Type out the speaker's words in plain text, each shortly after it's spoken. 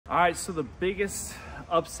All right, so the biggest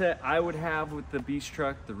upset I would have with the Beast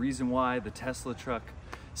truck, the reason why the Tesla truck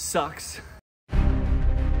sucks.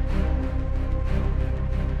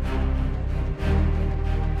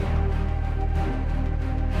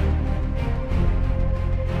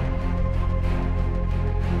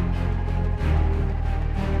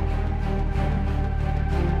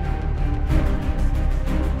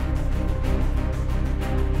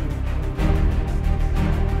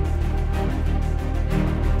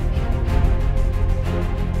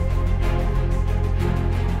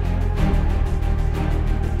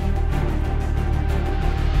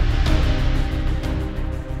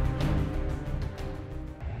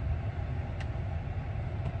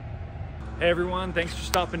 Hey everyone, thanks for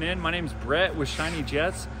stopping in. My name is Brett with Shiny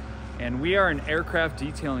Jets, and we are an aircraft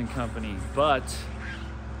detailing company. But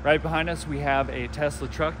right behind us, we have a Tesla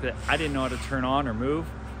truck that I didn't know how to turn on or move.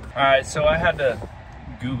 All right, so I had to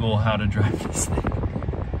Google how to drive this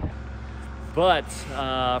thing. But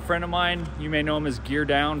a friend of mine, you may know him as Gear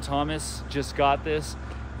Down, Thomas, just got this,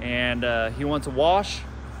 and he wants a wash,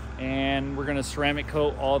 and we're gonna ceramic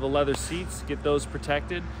coat all the leather seats, get those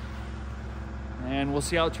protected, and we'll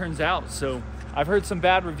see how it turns out. So I've heard some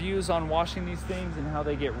bad reviews on washing these things and how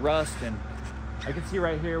they get rust, and I can see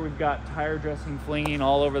right here we've got tire dressing flinging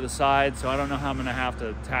all over the side, so I don't know how I'm gonna have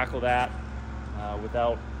to tackle that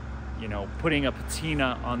without, you know, putting a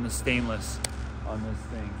patina on the stainless on this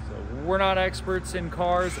thing. So we're not experts in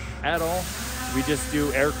cars at all. We just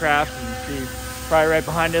do aircraft, and you see probably right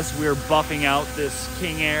behind us, we're buffing out this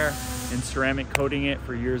King Air and ceramic coating it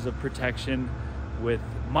for years of protection with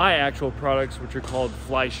my actual products, which are called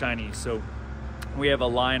Fly Shiny. So we have a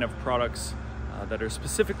line of products that are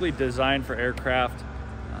specifically designed for aircraft.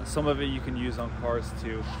 Some of it you can use on cars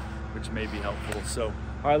too, which may be helpful. So,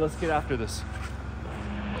 all right, let's get after this.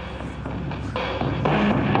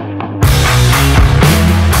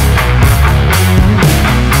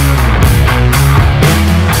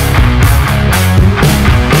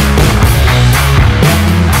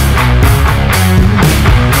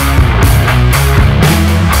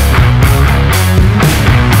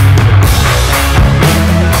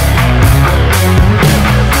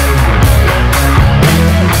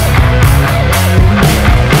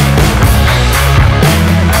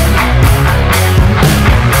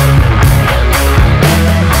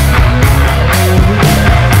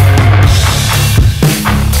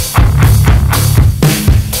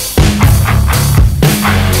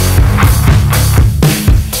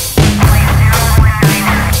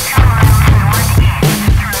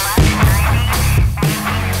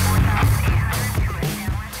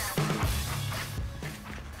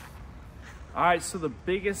 All right, so the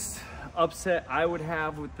biggest upset I would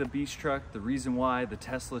have with the Beast truck, the reason why the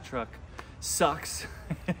Tesla truck sucks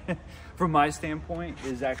from my standpoint,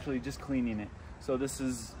 is actually just cleaning it. So this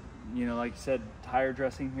is, you know, like you said, tire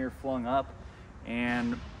dressing here flung up,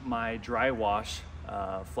 and my dry wash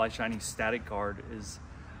Fly Shiny static guard is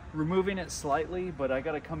removing it slightly, but I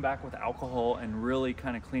got to come back with alcohol and really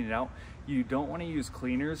kind of clean it out. You don't want to use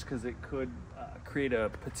cleaners because it could create a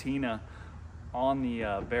patina on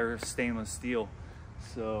the bare stainless steel.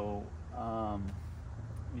 So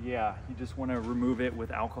yeah, you just want to remove it with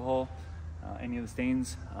alcohol, any of the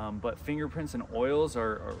stains, but fingerprints and oils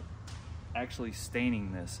are actually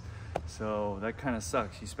staining this, so that kind of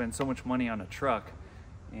sucks. You spend so much money on a truck,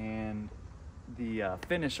 and the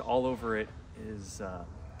finish all over it is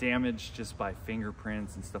damaged just by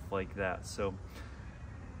fingerprints and stuff like that. So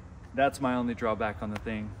that's my only drawback on the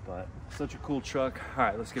thing, but such a cool truck. All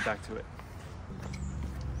right, let's get back to it.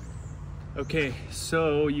 Okay,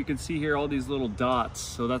 so you can see here all these little dots.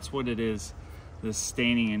 So that's what it is, this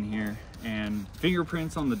staining in here, and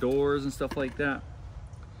fingerprints on the doors and stuff like that.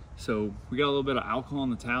 So we got a little bit of alcohol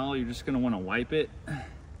on the towel. You're just gonna wanna wipe it.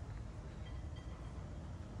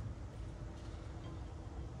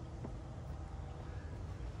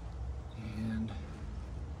 And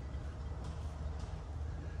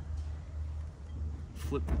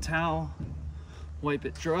flip the towel, wipe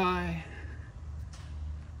it dry.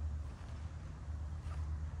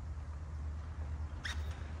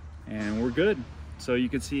 And we're good. So you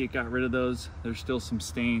can see it got rid of those. There's still some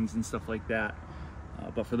stains and stuff like that,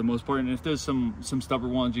 but for the most part, and if there's some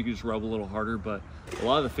stubborn ones, you can just rub a little harder, but a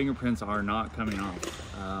lot of the fingerprints are not coming off.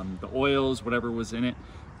 The oils, whatever was in it,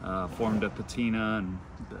 formed a patina, and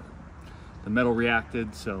the metal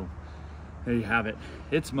reacted. So there you have it.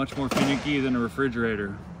 It's much more finicky than a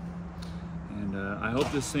refrigerator, and I hope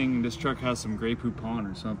this truck has some Grey Poupon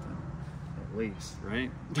or something, at least, right?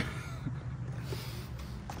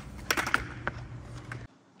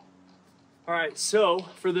 All right, so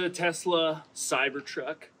for the Tesla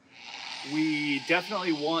Cybertruck, we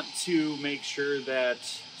definitely want to make sure that,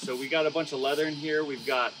 so we got a bunch of leather in here. We've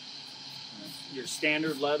got your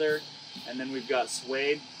standard leather, and then we've got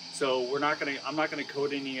suede. So I'm not gonna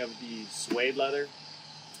coat any of the suede leather.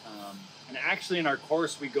 And actually in our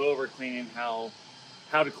course, we go over cleaning how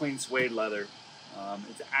to clean suede leather.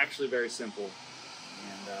 It's actually very simple.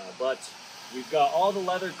 But we've got all the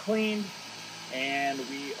leather cleaned and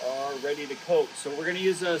we are ready to coat. So we're gonna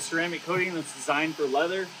use a ceramic coating that's designed for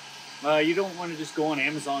leather. You don't wanna just go on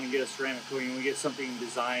Amazon and get a ceramic coating. We get something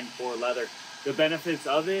designed for leather. The benefits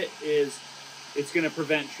of it is it's gonna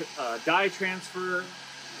prevent dye transfer.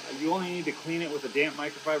 You only need to clean it with a damp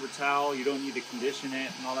microfiber towel. You don't need to condition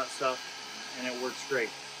it and all that stuff, and it works great.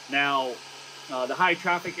 Now, the high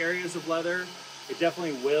traffic areas of leather, it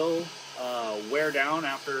definitely will wear down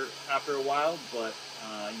after a while, but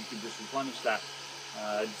you can just replenish that.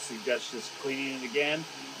 I'd suggest just cleaning it again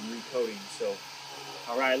and recoating. So,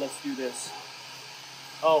 all right, let's do this.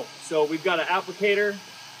 Oh, so we've got an applicator,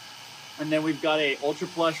 and then we've got a ultra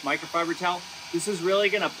plush microfiber towel. This is really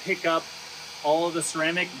gonna pick up all of the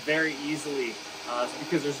ceramic very easily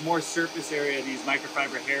because there's more surface area. These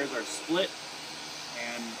microfiber hairs are split,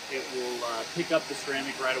 and it will pick up the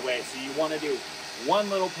ceramic right away. So you want to do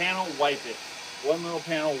one little panel, wipe it, one little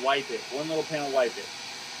panel, wipe it, one little panel, wipe it,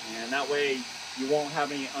 and that way you won't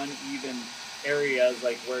have any uneven areas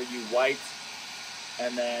like where you wiped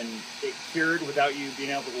and then it cured without you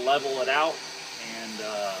being able to level it out and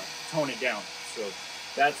tone it down. So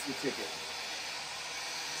that's the ticket.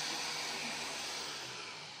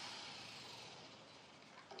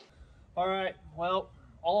 All right, well,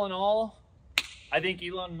 all in all, I think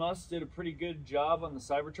Elon Musk did a pretty good job on the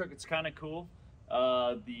Cybertruck. It's kind of cool.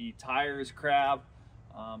 The tire is crap.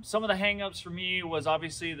 Some of the hang-ups for me was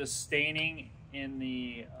obviously the staining in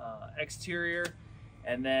the exterior,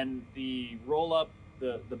 and then the roll up,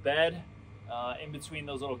 the bed in between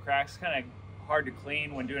those little cracks, kind of hard to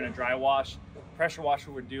clean when doing a dry wash. Pressure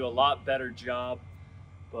washer would do a lot better job,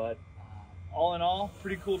 but all in all,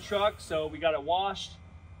 pretty cool truck. So we got it washed.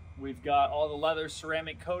 We've got all the leather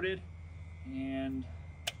ceramic coated, and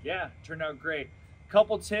yeah, turned out great.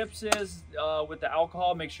 Couple tips is with the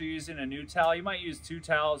alcohol, make sure you're using a new towel. You might use 2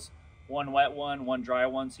 towels, one wet one dry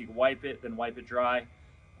one, so you can wipe it, then wipe it dry.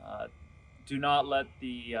 Do not let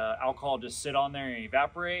the alcohol just sit on there and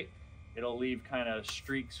evaporate. It'll leave kind of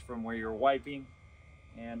streaks from where you're wiping.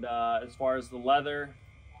 And as far as the leather,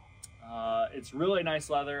 it's really nice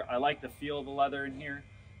leather. I like the feel of the leather in here.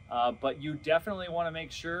 But you definitely want to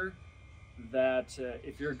make sure that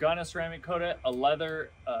if you're gonna ceramic coat it,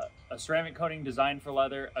 a ceramic coating designed for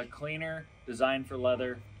leather, a cleaner designed for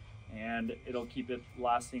leather, and it'll keep it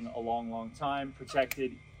lasting a long time,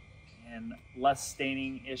 protected, and less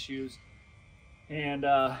staining issues. And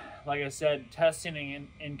like I said, testing an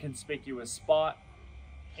inconspicuous spot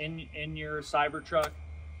in your Cybertruck,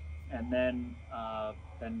 and then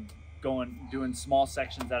doing small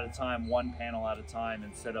sections at a time, one panel at a time,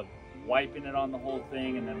 instead of wiping it on the whole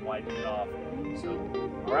thing and then wiping it off. So,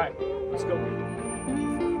 all right, let's go.